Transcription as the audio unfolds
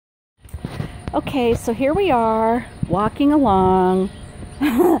Okay, so here we are, walking along.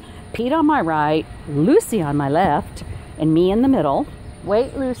 Pete on my right, Lucy on my left, and me in the middle.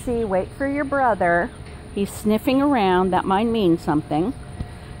 Wait, Lucy, wait for your brother. He's sniffing around. That might mean something.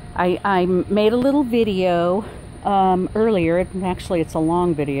 I made a little video earlier. Actually, it's a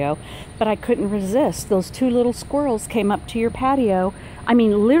long video, but I couldn't resist. Those two little squirrels came up to your patio. I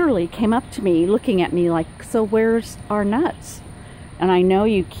mean, literally came up to me, looking at me like, so where's our nuts? And I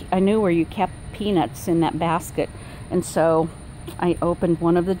knew where you kept peanuts in that basket. And so I opened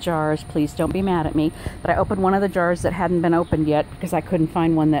one of the jars. Please don't be mad at me. But I opened one of the jars that hadn't been opened yet because I couldn't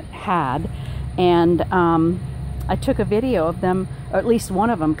find one that had. And I took a video of them, or at least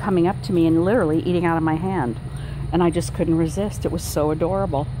one of them, coming up to me and literally eating out of my hand. And I just couldn't resist. It was so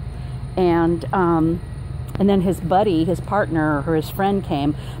adorable. And then his buddy, his partner, or his friend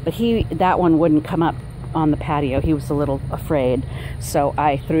came, but that one wouldn't come up on the patio. He was a little afraid. So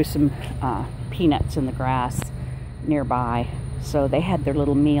I threw some peanuts in the grass nearby. So they had their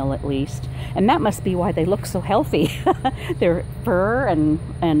little meal at least. And that must be why they look so healthy. Their fur and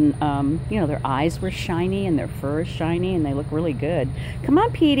their eyes were shiny and their fur is shiny and they look really good. Come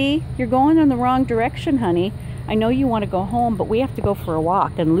on, Petey. You're going in the wrong direction, honey. I know you want to go home, but we have to go for a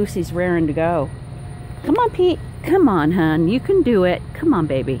walk and Lucy's raring to go. Come on, Pete. Come on, hon. You can do it. Come on,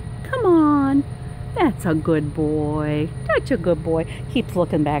 baby. Come on. That's a good boy. Such a good boy. Keeps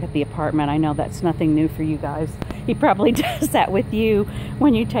looking back at the apartment. I know that's nothing new for you guys. He probably does that with you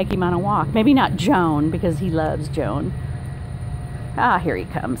when you take him on a walk. Maybe not Joan, because he loves Joan. Ah, here he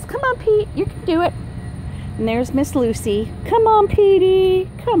comes. Come on, Pete. You can do it. And there's Miss Lucy. Come on, Petey.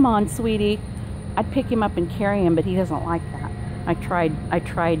 Come on, sweetie. I'd pick him up and carry him, but he doesn't like that. I tried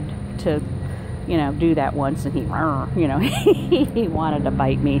to, do that once, and he wanted to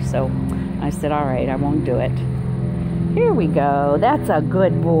bite me, so I said, all right, I won't do it. Here we go. That's a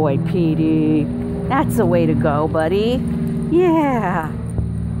good boy, Petey. That's the way to go, buddy. Yeah.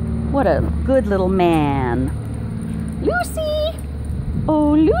 What a good little man. Lucy!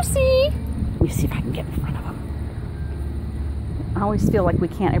 Oh, Lucy! Let me see if I can get in front of them. I always feel like we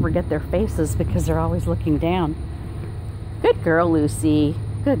can't ever get their faces because they're always looking down. Good girl, Lucy.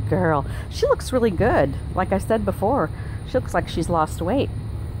 Good girl. She looks really good. Like I said before, she looks like she's lost weight.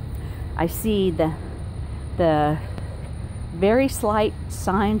 I see the very slight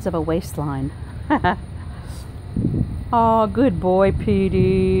signs of a waistline. Oh, good boy,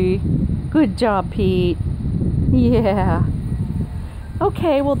 Petey. Good job, Pete. Yeah.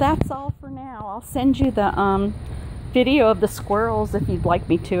 Okay, well, that's all for now. I'll send you the video of the squirrels if you'd like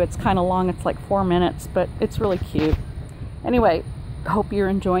me to. It's kind of long. It's like 4 minutes, but it's really cute. Anyway, hope you're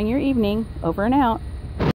enjoying your evening. Over and out.